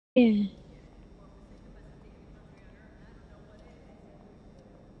Yeah.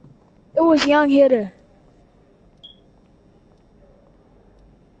 It was Young Hitter.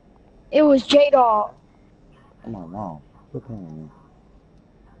 It was J Dog. Come on, no. Quit playing with me.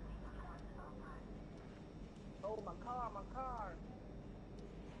 Oh, my car, my car.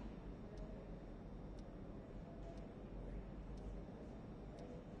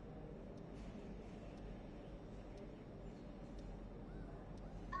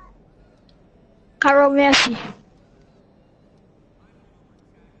 Cairo Messi.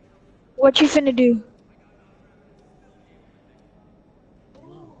 What you finna do?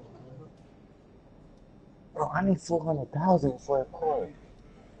 Bro, I need 400,000 for a car.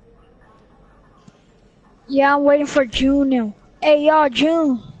 Yeah, I'm waiting for June now. Hey, y'all,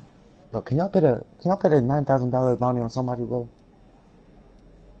 June. Bro, can y'all put a $9,000 bounty on somebody, bro?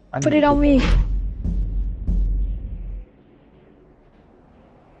 I Put need to it on get that. me.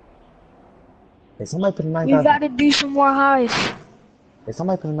 Hey, somebody put a nine We thousand. gotta do some more heists. Hey,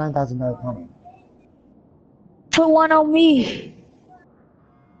 somebody put a $9,000 bounty. Put one on me.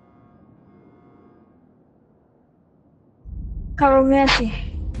 Cairo Messi.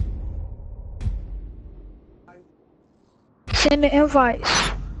 Send the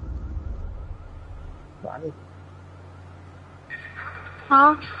invites. Bro, I need.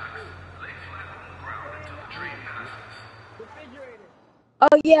 Huh? Put in the refrigerator.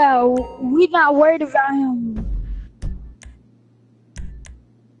 Oh yeah, we not worried about him.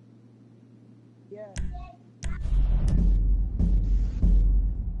 Yeah.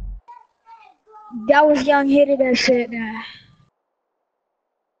 That was Young Hitter that said that.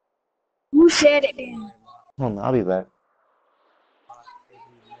 Who said it then? Hold on, I'll be back.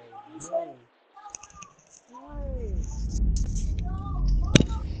 Bro. What?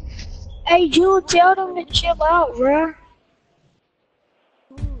 Hey, June, tell them to chill out, bruh.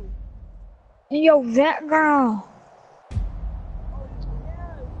 Who? In your background. Oh,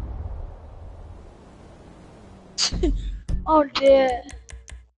 yeah. Oh, dear.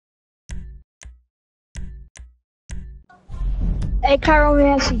 Hey, Cairo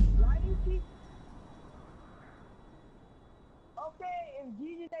Messi. Why you keep... Okay, if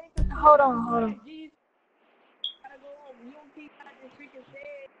Jesus ain't the Hold Messiah, on, hold on. Jesus gotta go home. You don't keep out this freaking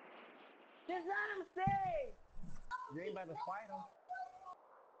say. Just let him say. You ain't about to fight him.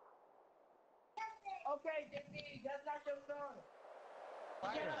 Okay, that's not your son.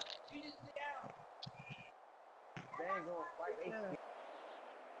 Fight him. You just sit down. They ain't gonna fight. Yeah.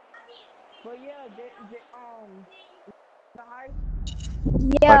 But yeah, the heist.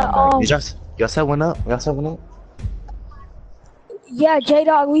 Right, Yeah, I'm back. Did y'all set one up? Y'all set one up? yeah, J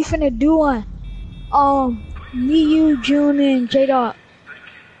Dog, we finna do one. Me, you, June, and J Dog.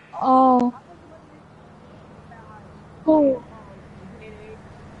 Um, How much money did you that heist? who? J8.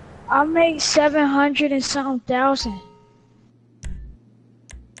 I made 700 and something thousand.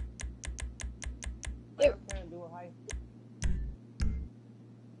 Like I'm trying to do a heist.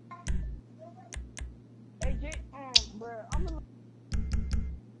 Hey, bro,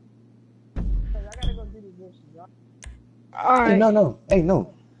 I gotta go do the dishes, y'all. Hey, Alright. no, no. Hey,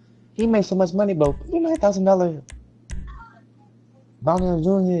 no. He made so much money, bro. Put a $9,000 bounty on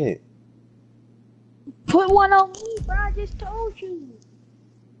June head. Put one on me, bro. I just told you.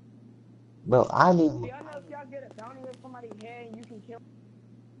 Bro, I need. Do y'all know if y'all get a bounty on somebody's head and you can kill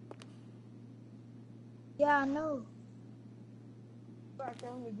Yeah, I know. them, I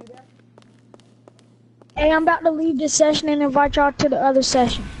tell him to do that? Hey, I'm about to leave this session and invite y'all to the other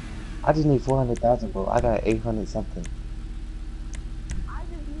session. I just need 400,000, bro. I got 800 something. I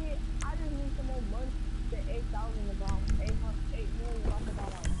just need some more money. To 8,000 about 8 million off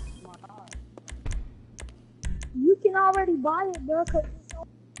of my car. You can already buy it, bro. Cause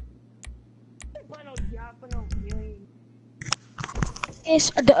But no job for no million.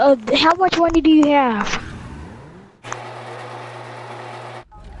 it's how much money do you have?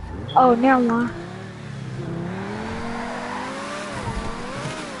 Oh, never mind.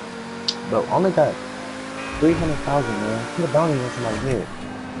 Bro, only got 300,000, man. Put a bounty on somebody's head.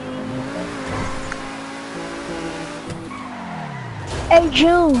 On my car. Hey,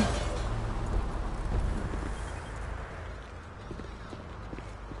 June.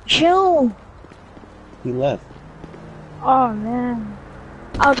 June. He left. Oh man.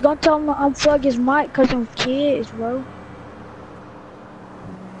 I was gonna tell him to unplug his mic cause I'm kids, bro.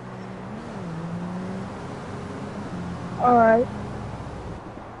 Alright.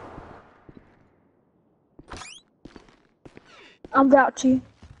 I'm about to.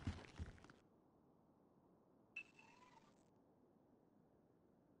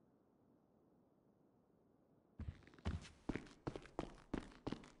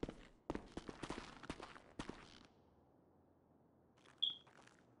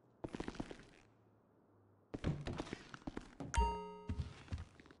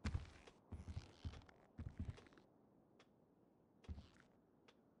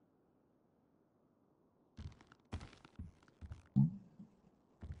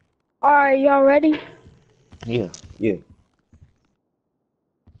 Alright, y'all ready? Yeah, yeah.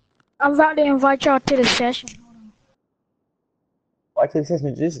 I'm about to invite y'all to the session. Why can't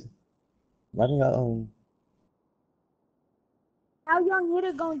session just why didn't I How young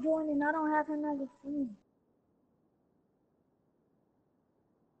hitter gonna join and I don't have him as a friend?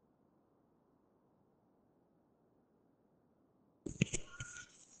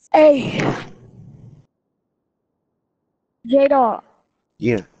 Hey, J-Dog,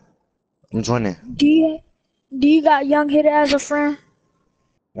 yeah, I'm joining. do you got young hitter as a friend?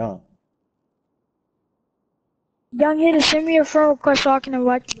 No. Young hitter, send me a friend request so I can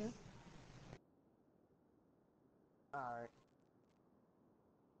invite you. Alright.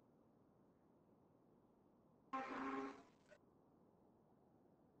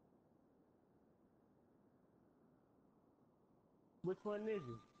 Which one is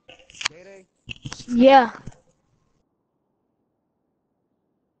you? Day? Yeah.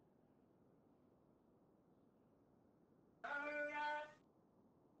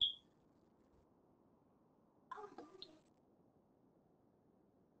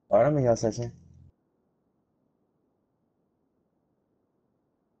 Alright, I'm in y'all session.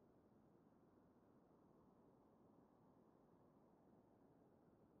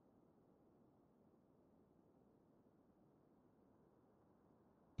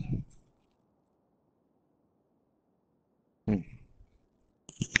 Hmm.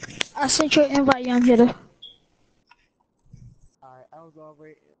 I sent you an invite, young hitter. Alright, I was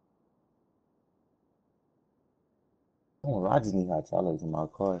already. Oh, I just need hot chocolate in my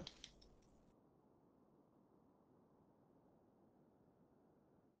car.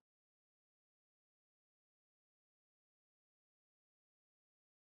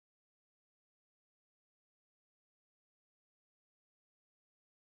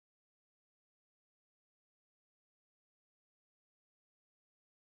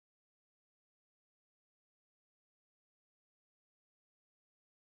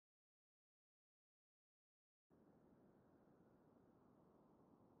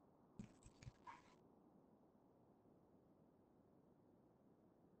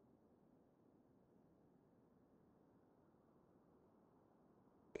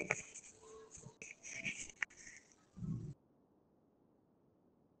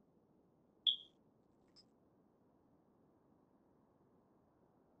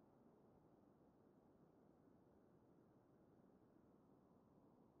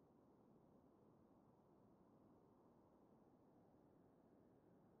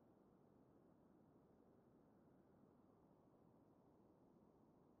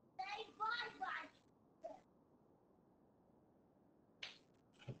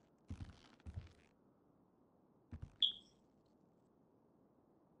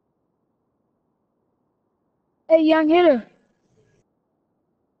 Hey, young hitter.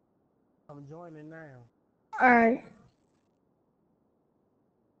 I'm joining now. Alright.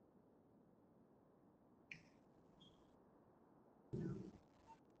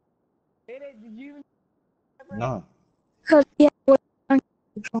 Day, did you even bro? No. Cause yeah, what What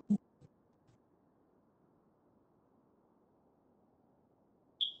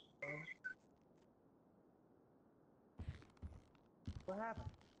happened?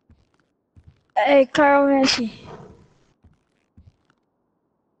 Hey, Carl Messi.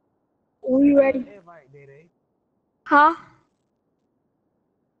 We Send me ready? an invite, Day. Huh?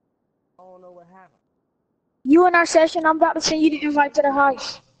 I don't know what happened. You in our session, I'm about to send you the invite to the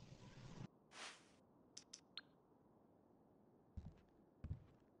heist.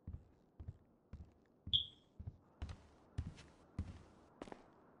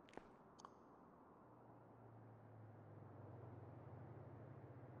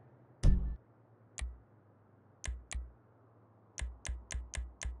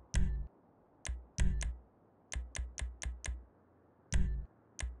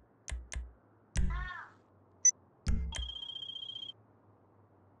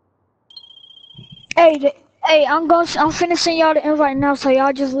 Hey, I'm finna send y'all the invite now, so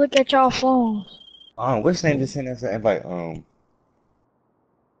y'all just look at y'all phones. What's name just sent us an invite? Yeah,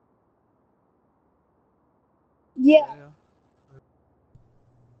 Yeah.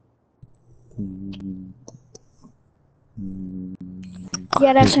 mm, mm,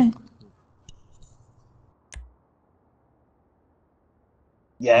 yeah, that's him.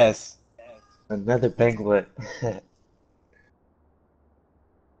 yes, another banquet.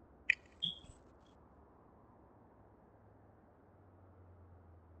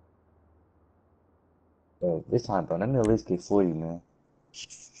 Bro, this time, bro, let me at least get 40, man.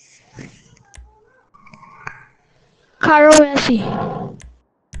 Cairo Messi.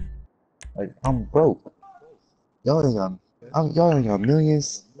 Like, I'm broke. Y'all in y'all, y'all in y'all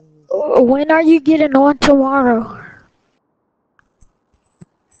millions. When are you getting on tomorrow?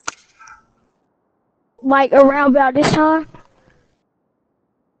 Like around about this time?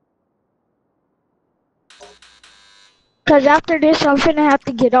 Cause after this I'm finna have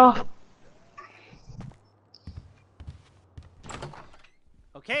to get off.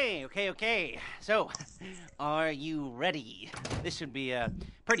 Okay. So, are you ready? This should be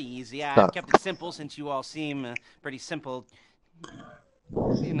pretty easy. I've Stop. kept it simple since you all seem pretty simple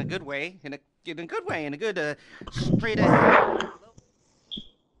in a good way. In a good way. In a good straight ahead.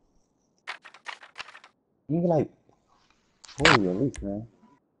 You like 40 at least, man.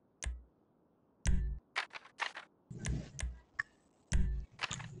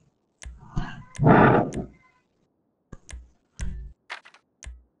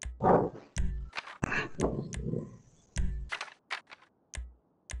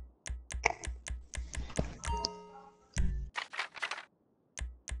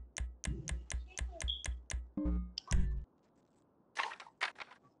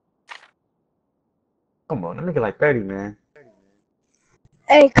 Come on, that nigga like 30, man.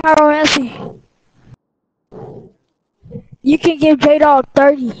 Hey, Carl Messi, you can give J-Dog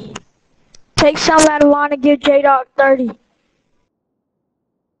 30. Take some out of line and give J-Dog 30.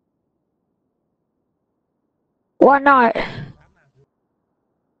 Why not?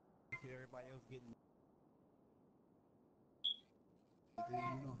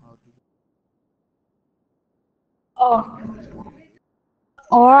 Oh,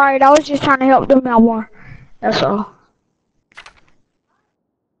 alright, I was just trying to help them out more. That's all.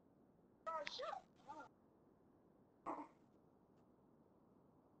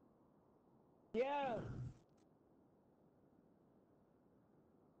 Yeah.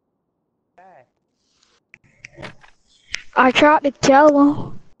 Hey, I tried to tell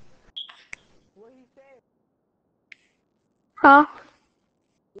them. what he said? Huh?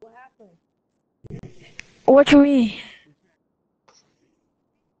 What happened? What you mean?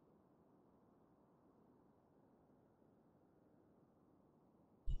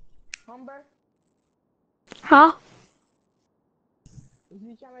 Humber? Huh? Is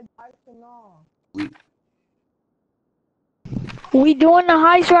he trying to die or no? We doing the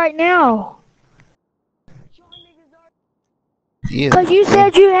heist right now. Y'all niggas are. Yeah. Cause you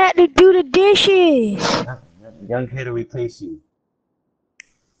said you had to do the dishes. Young kid to replace you.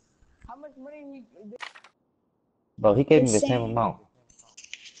 How much money he. Bro, he gave The me the same same. amount.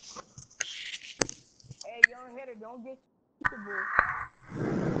 Hey, young header, don't get comfortable.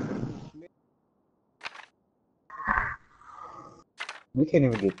 We can't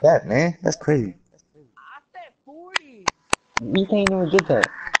even get that, man. That's crazy. I said 40. You can't even get that.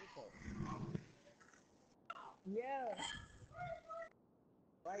 Yeah,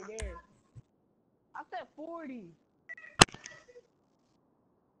 right there. I said 40.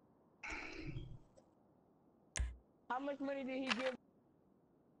 How much money did he give?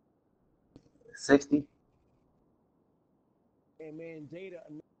 60? Hey, man, Jada.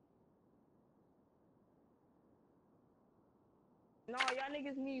 No, y'all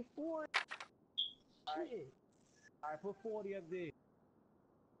niggas need 40. Shit. Alright, put 40 up there.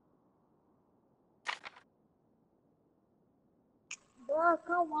 Bro,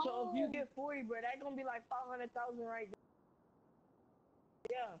 come So if you on. get 40, bro, that gonna be like 500,000 right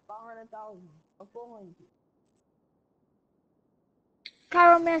there. Yeah, 500,000 or 400.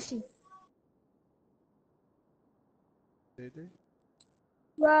 Carl Messi.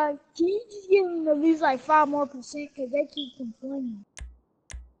 Bro, can you just give them at least like 5% more? Cause they keep complaining.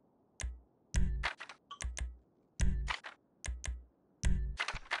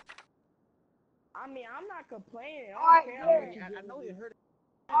 I mean, I'm not complaining. I Alright, don't care how much there. you give. I know it hurt.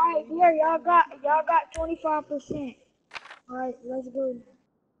 Alright, there. Y'all got 25%. Alright, let's go.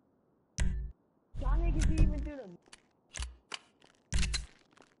 Y'all niggas didn't even do them.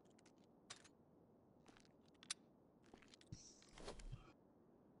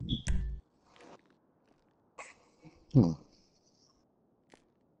 Hmm.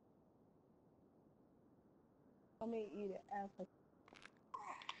 I mean, eat it after.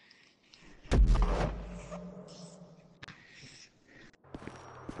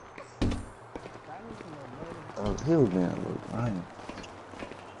 I need some more money. Oh, he was being a little lying.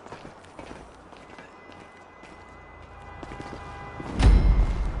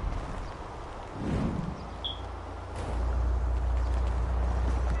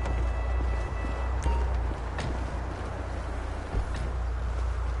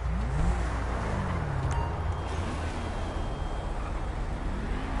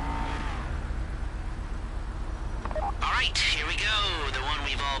 Alright, here we go. The one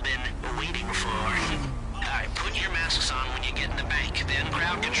we've all been waiting for. Alright, put your masks on when you get in the bank. Then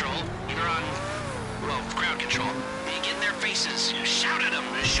crowd control. You're on, well, crowd control. You get in their faces. You shout at them.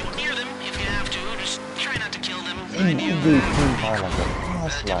 Shoot near them if you have to. Just try not to kill them. Mind you, be cool.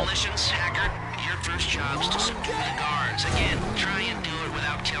 Demolitions, Hacker, your first job's to subdue the guards. Again, try and do it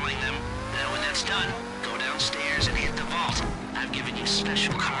without killing them. Then when that's done, go downstairs and hit the vault. I've given you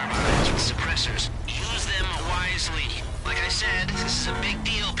special carbines with suppressors. Use them wisely. Like I said, this is a big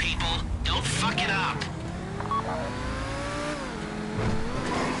deal, people. Don't fuck it up.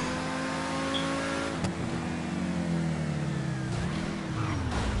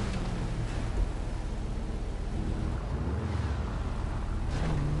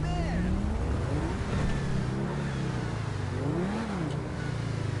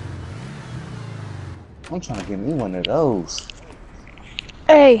 I'm trying to get me one of those.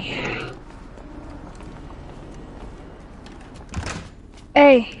 Hey.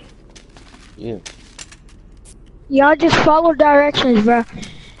 Hey. Yeah. Y'all just follow directions, bro.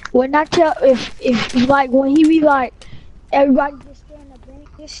 When I tell, if like when he be like, everybody just stay in the bank,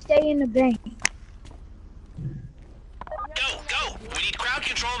 just stay in the bank. Go! We need crowd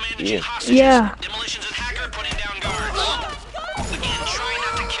control managing hostages. Yeah. Demolitions and Hacker putting down guards. Again, try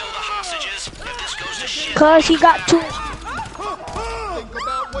not to kill the hostages. If this goes to shit, Cause he got two. Think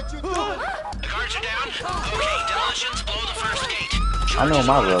about what you're doing. the guards are down. Okay, demolitions, blow the first gate. I know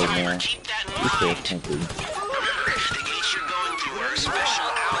my road, Timer, man. keep that in You said mind. simply. Remember, the gates you're going through are a special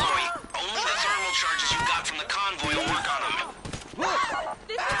alloy. Only the thermal charges you got from the convoy will work on them.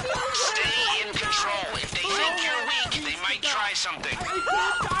 Stay in control. If they think you're weak, they might try something.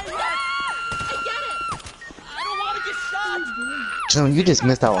 June, you just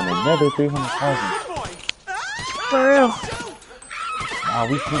missed out on another 300,000. For real. Nah,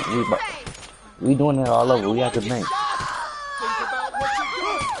 we can't. We doing it all over. We have to bank. Think about what you're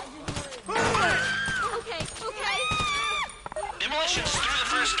doing. Demolitions through the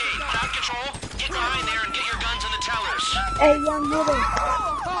first gate. Crowd control. Get behind there and get your guns in the tellers. Hey, young nigga.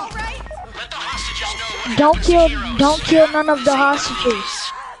 Let the hostages know what Don't happens to kill, heroes. don't kill none of the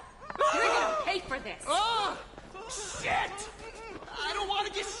hostages. You're gonna pay for this. Shit! I don't want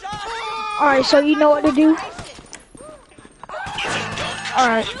to get shot. Alright, so you know what to do? If you don't control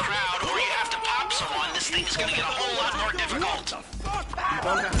Alright. the crowd or you have to pop someone, this thing is gonna get a whole lot more difficult.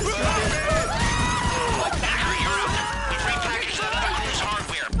 Hacker, you're up. We've repackaged that other crew's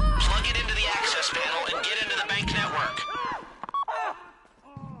hardware. Plug it into the access panel and get into the bank network.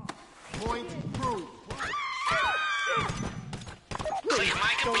 Point proved. Click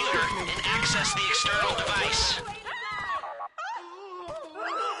my computer and access the external device.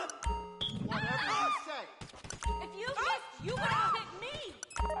 Whatever you say. If you missed, you would have hit me.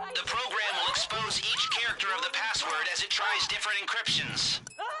 The program will expose each character of the password as it tries different encryptions.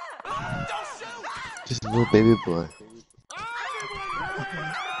 Don't shoot! Just a little baby boy.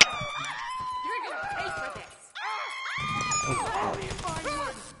 You're gonna pay for this.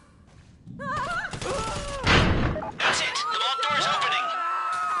 That's it. The vault door is opening.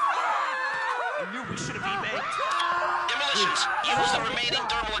 I knew we should have been made. Demolitions, use the remaining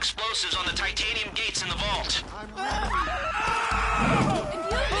thermal explosives on the titanium gates in the vault. I'm ready. If you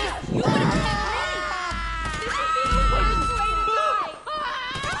missed, you would have hit me. This would be the worst way to die.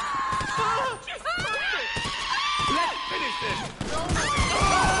 Let's finish this. Worst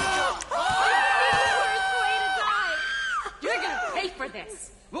way to die. You're gonna pay for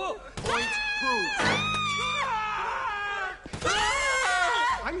this. Point proved.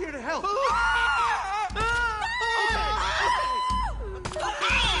 I'm here to help. Boom!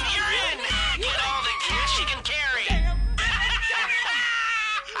 You're in! Get all the cash you can carry!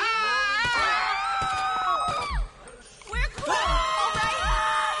 We're cool, all right?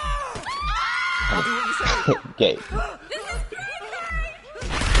 Okay. This is pretty scary.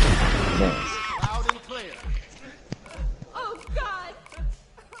 Dance. Loud and clear. Oh, God.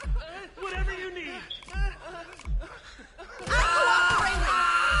 Whatever you need.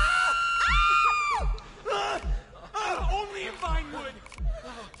 Only if Vinewood.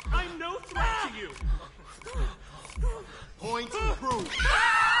 I'm no threat to you. Point proved.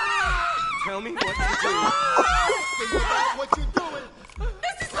 Tell me what to do. Think about what you're doing.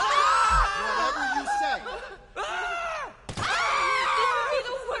 This is Whatever you say.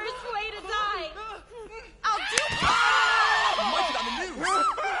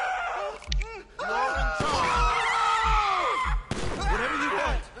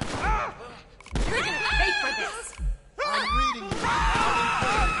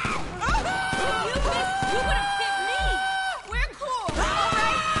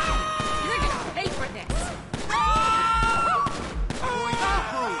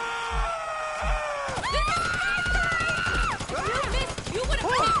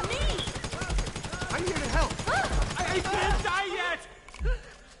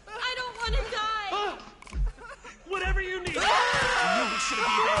 should have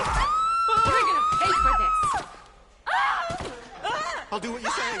been dead. You're gonna pay for this. I'll do what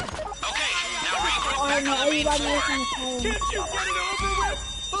you say. Okay, now Oh regroup back no, on the main everybody floor. else on the phone. Can't you get it over with?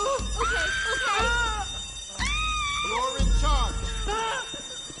 Okay, okay. You're in charge.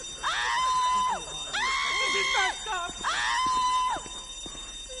 This is messed up.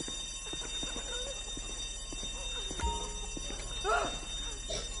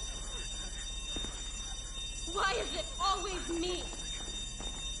 Why is it always me?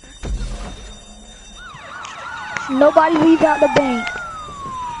 Nobody leave out the bank.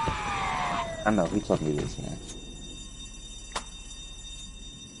 I know, he told me this, man.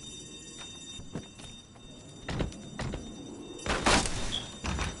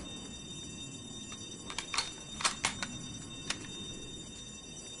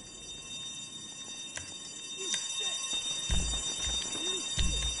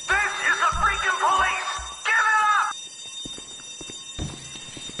 This is the freaking police. Give it up.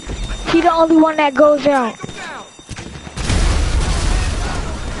 He the only one that goes out.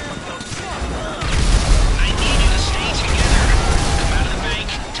 I need you to stay together. Come out of the bank,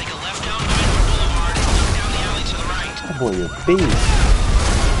 take a left down Vinewood Boulevard, and look down the alley to the right. That boy a beast.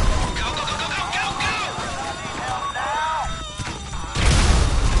 Go, go, go, go, go, go, go!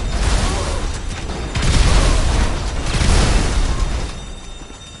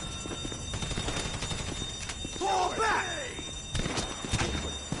 Fall back!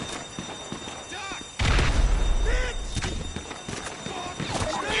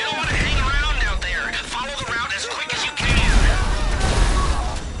 You don't want to hang around out there. Follow the route as quick as you can.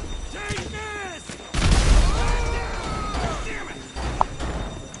 Take this! Damn it!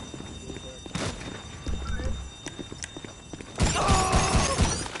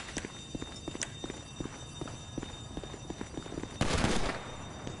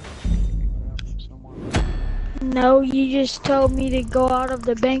 No, you just told me to go out of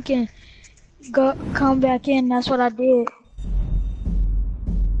the bank and come back in. That's what I did.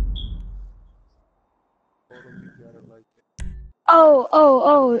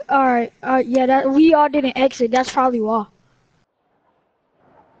 Oh, all right. Yeah, that we all didn't exit. That's probably why.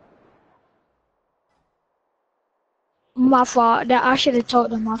 My fault. That I should have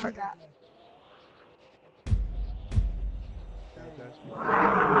told them. I forgot.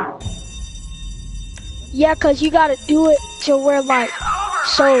 Yeah, cause you gotta do it to where like,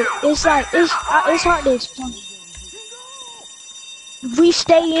 so it's like it's hard to explain. We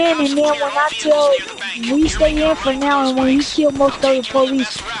stay in, and then when I tell we stay in for now, and when we kill most of the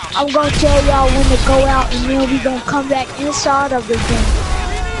police, I'm gonna tell y'all when to go out, and then we gonna come back inside of the game.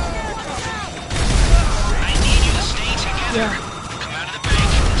 I need you to stay together. Yeah. Come out of the bank,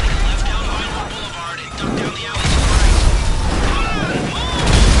 take a left down Vinewood Boulevard, and duck down the alley to the right.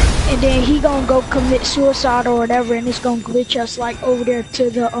 And then he gonna go commit suicide or whatever, and it's gonna glitch us like over there to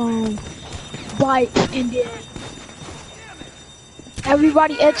the bike, and then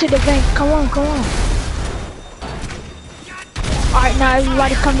everybody enter the bank. Come on, come on. All right, now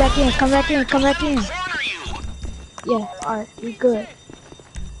everybody come back in, come back in, come back in. Corner you! Yeah, all right, we good.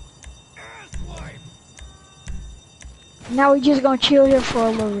 Now we just gonna chill here for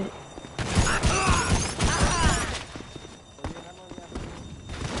a little bit.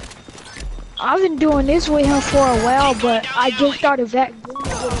 I've been doing this with him for a while, but I just started back doing it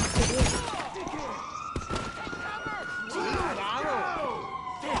with him today.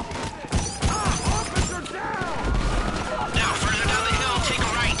 Now, further down the hill, take a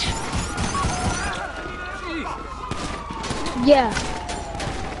right. Yeah.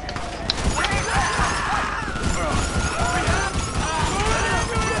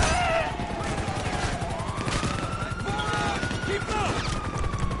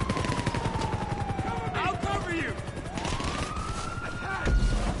 I'll cover you!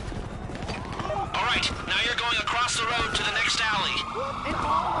 Alright, now you're going across the road to the next alley. In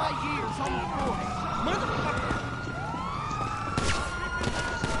all my years on the force,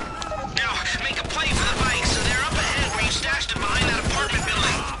 Now, make a play for the bikes, so they're up ahead where you stashed them behind that apartment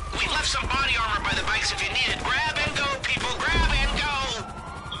building. We've left some body armor by the bikes if you need it. Grab and go, people, grab and go!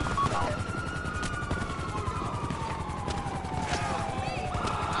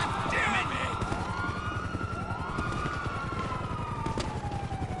 Damn it, man!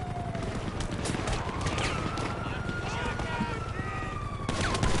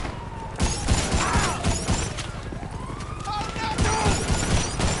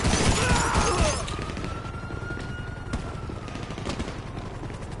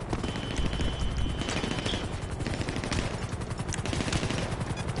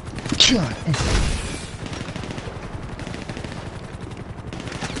 John.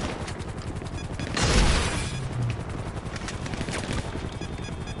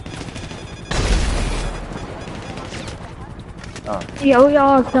 Yeah, we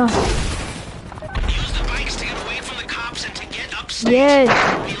all done. Use the bikes to get away from the cops and to get upstate. Yes.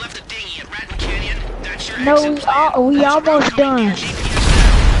 We left a dinghy at Ratton Canyon. That's your No, exit plan. we There's a road almost coming via done. GPS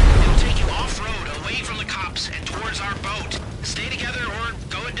map. It'll take you off-road, away from the cops, and towards our boat. Stay together or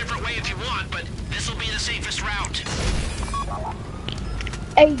go a different way if you want, but this will be the safest route.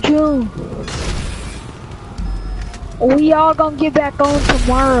 Hey, June. We all gonna get back on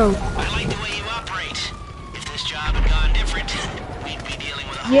tomorrow. I like the way you operate. If this job had gone different, we'd be dealing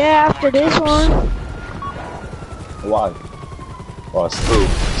with a whole Yeah, lot after more this cops. one. Why? Oh, school.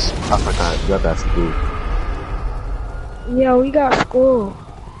 I forgot. You got that school. Yeah, we got school.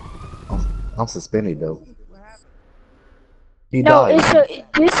 I'm suspended though. He No, died. this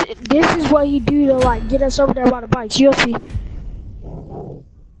is what he do to like get us over there by the bikes. You'll see.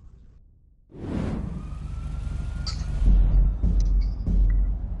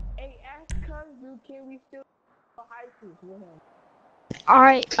 Hey, ask Kunzu, can we still do heists with him?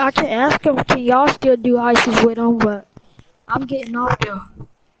 Alright, I can ask him, can y'all still do heists with him, but I'm getting off though.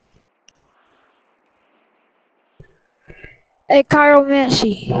 Hey,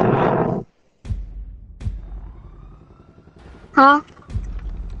 Chiromancy. Huh?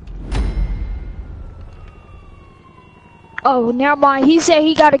 Oh, never mind. He said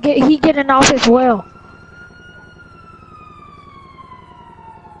he getting off as well.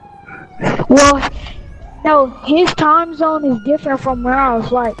 Well, no, his time zone is different from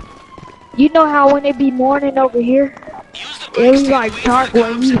ours. Like, you know how when it be morning over here, Use the it bikes was to get like away dark from the where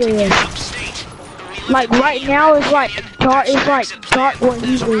cops he and to get lives. upstate. We left Like a right dinghy at now, Ratton it's like Canyon. dark. That's It's your like exit dark plan. where he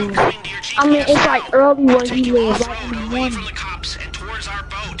There's a road lives. coming to your I mean, GPS it's like now. early It'll where take he you lives, like in off-road, the away from morning. the cops, and towards our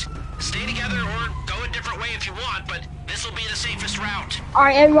boat. Stay together or go a different way if you want, but this will be the safest route. All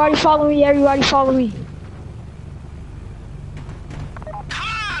right, everybody follow me. Everybody follow me. Come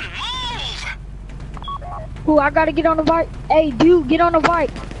on, move! Ooh, I gotta get on the bike. Hey, dude, get on the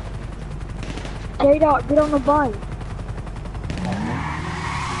bike. J-Dog, get on the bike.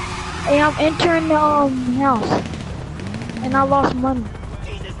 Hey, I'm entering the house, and I lost money.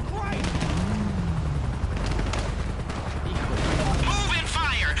 Jesus Christ! Move and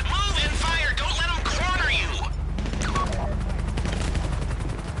fire! Move and fire! Don't let them corner you!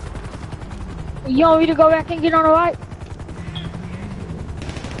 You want me to go back and get on the bike?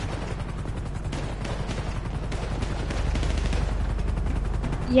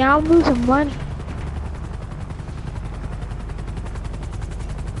 Yeah, I'm losing money.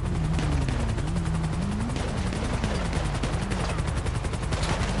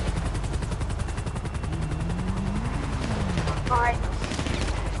 Alright.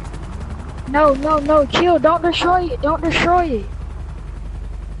 No, no, no, chill. Don't destroy it. Don't destroy it.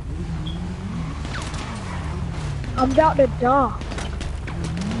 I'm about to die.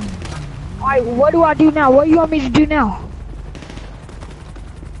 Alright, what do I do now? What do you want me to do now?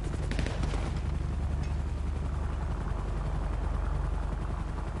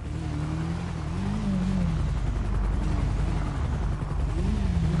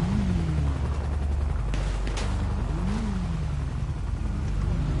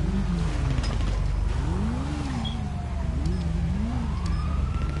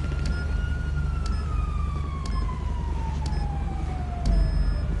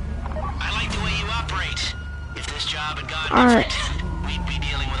 I like the way you operate. If this job had gone Alright. different, we'd be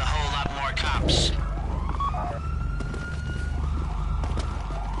dealing with a whole lot more cops.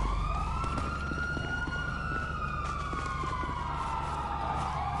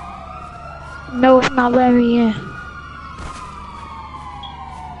 No, it's not letting me in.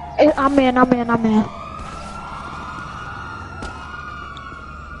 I'm in.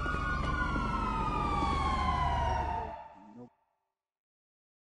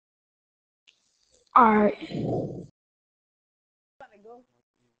 Alright.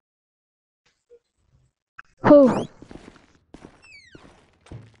 Who?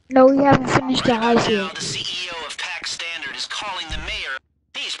 No, we haven't finished the Right about heist now, yet. the CEO of Pack Standard is calling the mayor.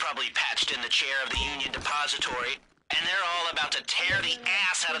 He's probably patched in the chair of the Union Depository, and they're all about to tear the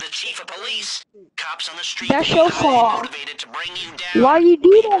ass out of the chief of police. Cops on the street That's will be your highly fault. motivated to bring you down. Why you do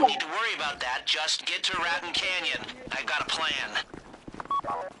You don't that? need to worry about that. Just get to Ratton Canyon. I've got a plan.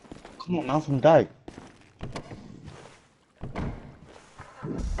 Come on, I'm from Dyke.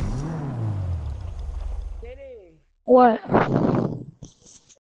 Diddy! What?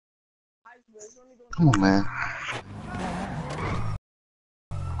 Come on, man.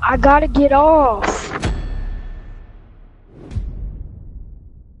 I gotta get off.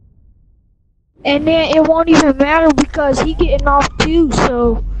 And then it won't even matter because he getting off too,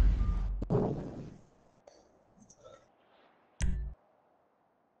 so.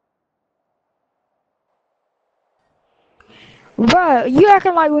 Bruh, you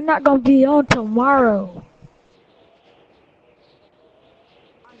acting like we're not gonna be on tomorrow.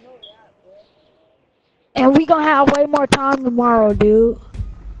 And we gonna have way more time tomorrow, dude.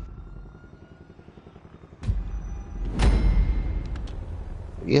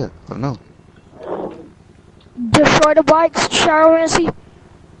 Yeah, I know. Destroy the bikes, Sharoncy.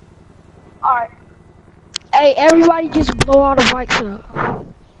 Alright. Hey, everybody just blow all the bikes up.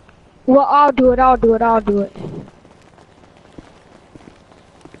 Well, I'll do it.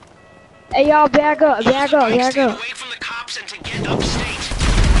 Hey, y'all, back up. Stay away from the cops and to get upstate.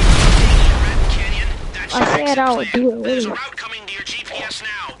 Canyon, that's I your said exit I would plan. do it. There's a Wait. route coming to your GPS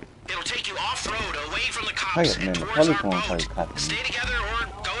now. It'll take you off-road, away from the Hey, cops, and man, the towards police our won't boat. start copying me. Stay together or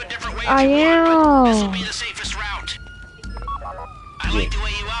go a different way I if you want, but this'll be am. the safest route. I Yeah. like the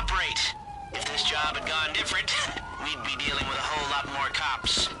way you operate. If this job had gone different, we'd be dealing with a whole lot more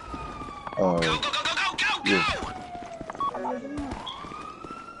cops. Go, go, go, go, go, go, go! Yeah.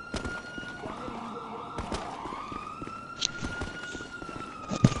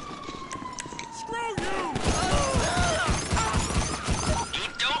 You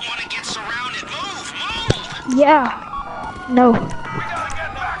don't want to get surrounded. Move, move! Yeah. No. We gotta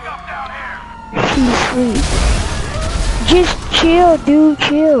get back up down here. He's sweet. Just chill, dude.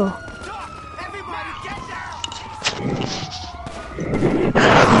 Chill. Everybody get down.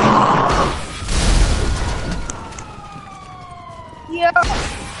 Yeah.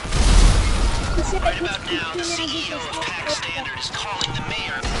 Right about now, the CEO of Pack Standard is calling the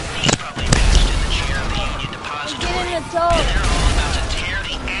mayor. He's probably patched in the chair of the Union Depository. And they're all about to tear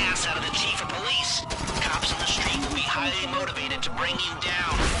the ass out of the chief of police. Cops on the street will be highly motivated to bring you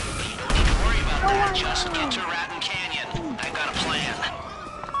down. But you don't need to worry about that. Just get to Raton Canyon. I've got a plan.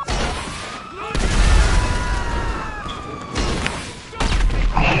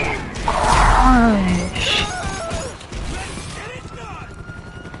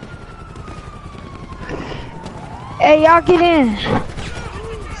 Hey, y'all get in.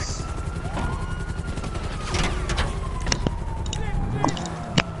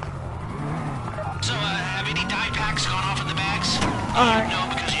 So, have any dye packs gone off in the bags? Alright. No,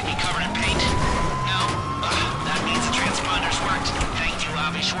 because you'd be covered in paint. No? That means the transponders worked. Thank you,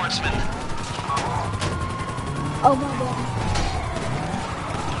 Avi Schwartzman. Oh my god.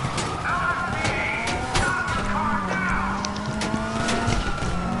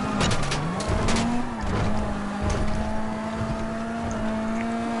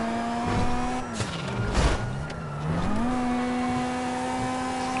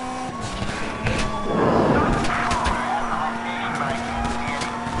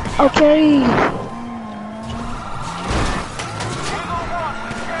 Okay.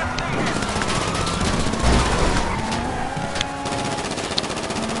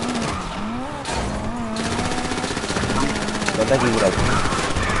 Ba't lagi wala ko?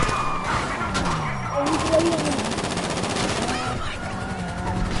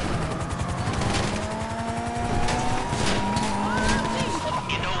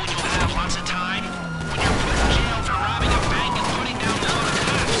 You know when you'll have lots of time? When you're put in jail for robbing a bank and putting down the other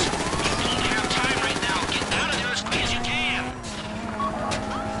cops. You don't have time right now. Get out of there as quick as you can.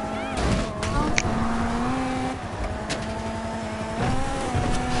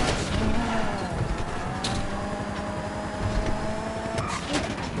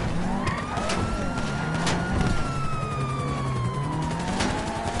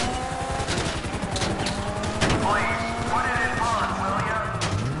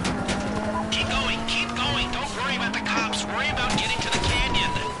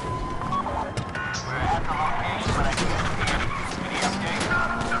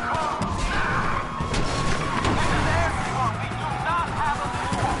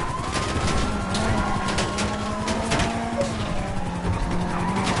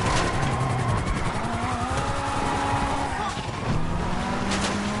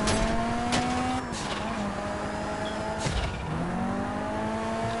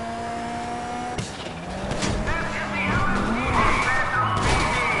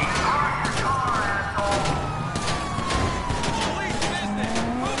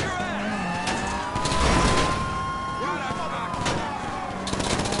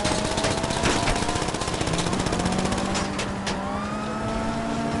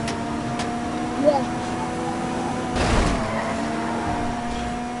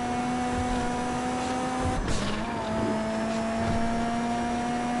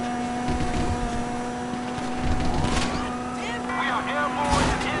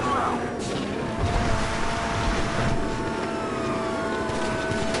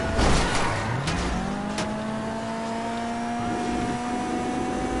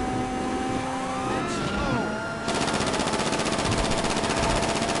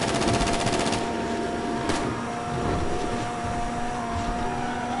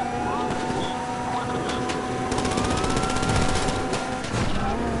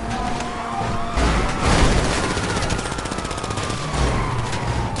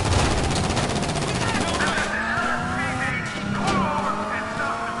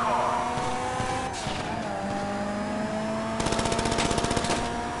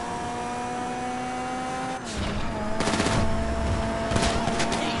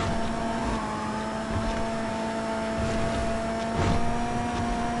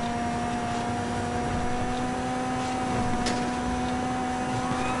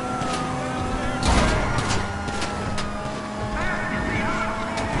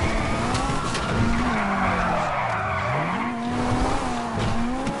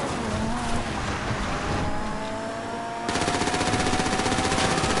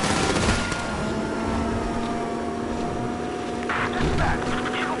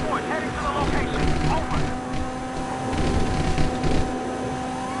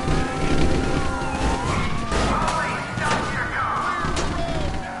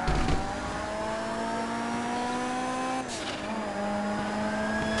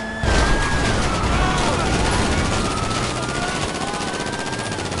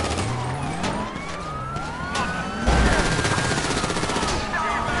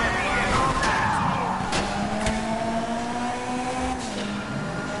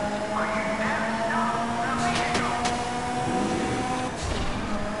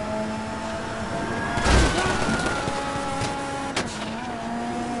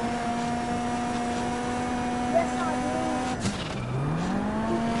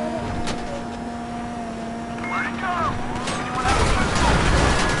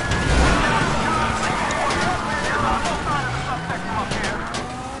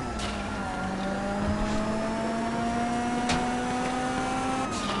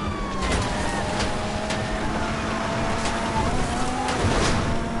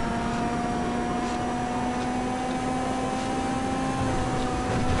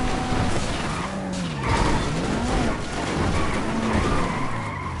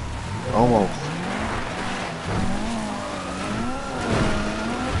 Almost.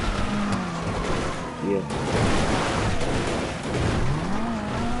 Yeah.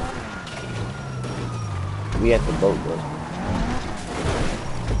 We at the boat though.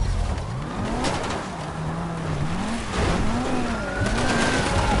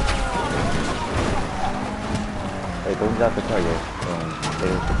 Hey, don't get out the car yet.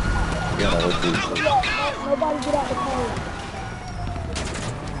 Yeah, that was good. Nobody get out the car.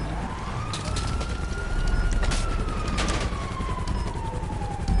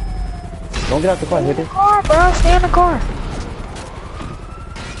 Don't get out the car, hit it. Car, bro. Stay in the car.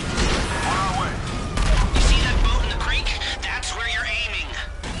 You see that boat in the creek? That's where you're aiming.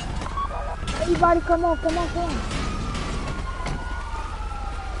 Everybody come on, come on, come on.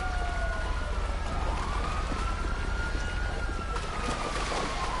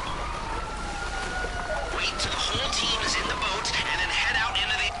 Wait till the whole team is in the boat and then head out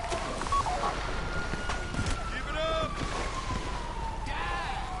into the... Keep it up!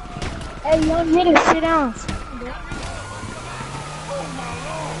 Hey, young hitter, sit down.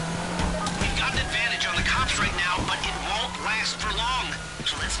 We've got an advantage on the cops right now, but it won't last for long.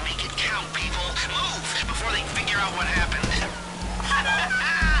 So let's make it count, people. Move before they figure out what happened.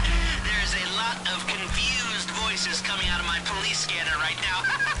 There's a lot of confused voices coming out of my police scanner right now.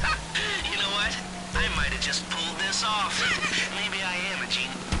 You know what? I might have just pulled this off. Maybe I am a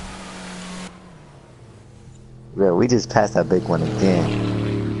genius. Yeah, we just passed that big one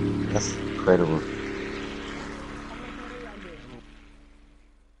again. That's incredible.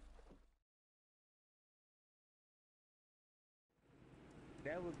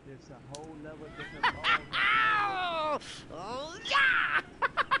 That was just a whole level different ball. Oh, yeah!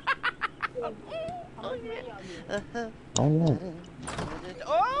 Oh yeah.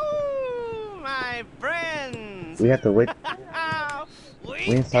 Oh, my friends! We have to wait. We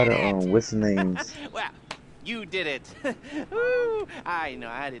We inside did of it! what's the names? Well, you did it. Ooh, I know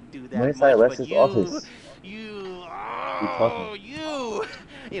I didn't do that We're much, inside but Lester's you, office. you, We talking.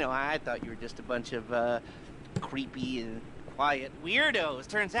 you know, I thought you were just a bunch of creepy and quiet weirdos.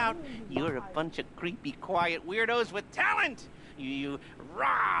 Turns out you're a bunch of creepy, quiet weirdos with talent. You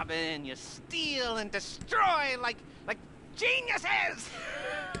rob and you steal and destroy like geniuses.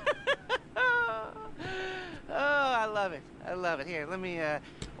 Oh, I love it. I love it. Here, let me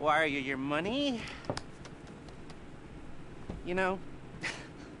wire you your money. You know,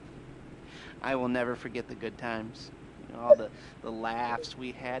 I will never forget the good times. You know, all the laughs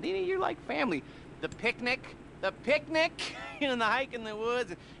we had. You know, you're like family. The picnic, you know, the hike in the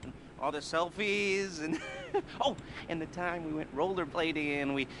woods, and all the selfies, and oh, and the time we went rollerblading,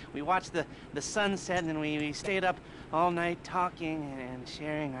 and we watched the sunset, and we stayed up all night talking and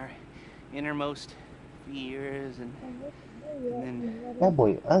sharing our innermost fears, and then That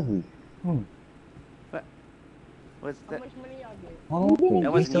boy ugly. what was How that? much money y'all get? Oh, okay.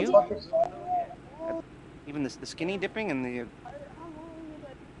 That We wasn't still you? talking? Even the skinny dipping and the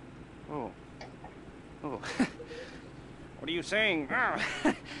oh. What are you saying?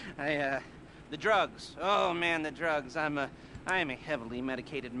 The drugs. Oh man, the drugs. I am a heavily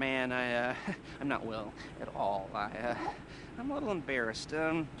medicated man. I'm not well at all. I'm a little embarrassed.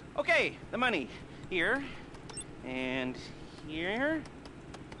 Okay, the money here, and here,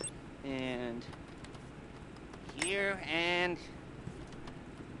 and here, and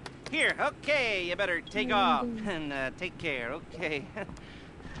here. Okay, you better take off and take care. Okay.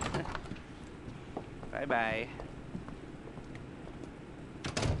 Bye-bye.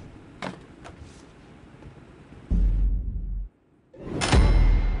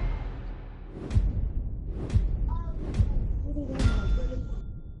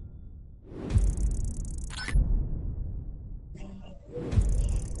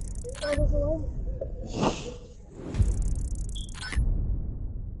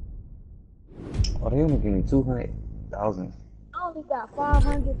 Oh, they only give me 200,000. I only got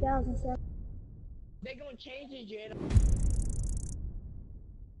 500,000. They gonna change it, Jada.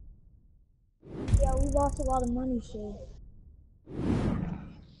 Yeah, we lost a lot of money, so.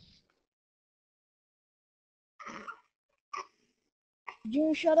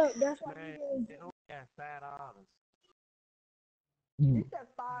 June, shut up. That's what Man, we they only got $5. Hmm. It's that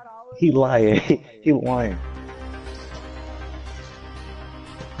 $5. He lying. He lying.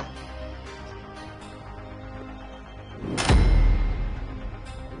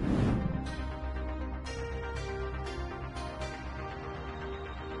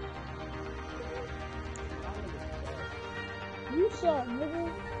 You suck, nigga.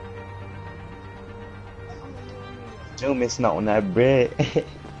 Joe missing out on that bread.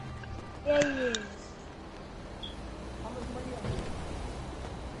 Yeah, he is.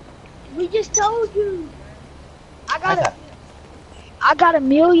 We just told you. I I got a, got. I got $1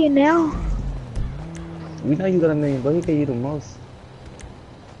 million now. We know you got $1 million, bro. He gave you the most.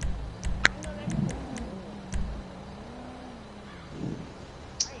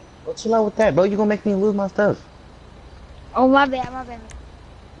 Bro, chill out with that, bro. You gonna make me lose my stuff. Oh my bad, my bad.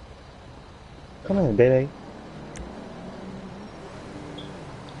 Come here, Day.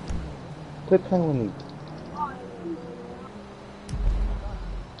 Quit playing with me.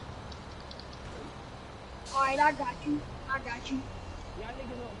 Alright, I got you. I got you. Y'all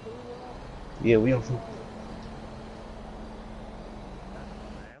niggas on Food World? Yeah, we on.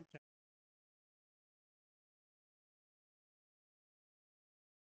 I'm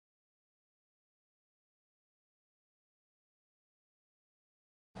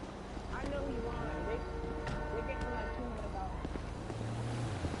I know you lying. They gave me like $200.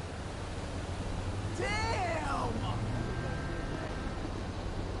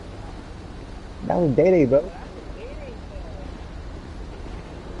 That was Day, bro. But that's a day sale.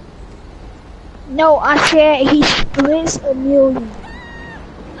 No, I said he splits $1 million.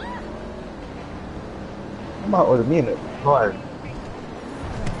 I'm about to order me in the car.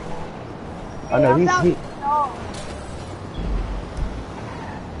 I Hey, know I'm he's about he. to know.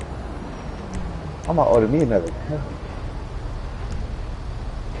 I'm about to order me another car.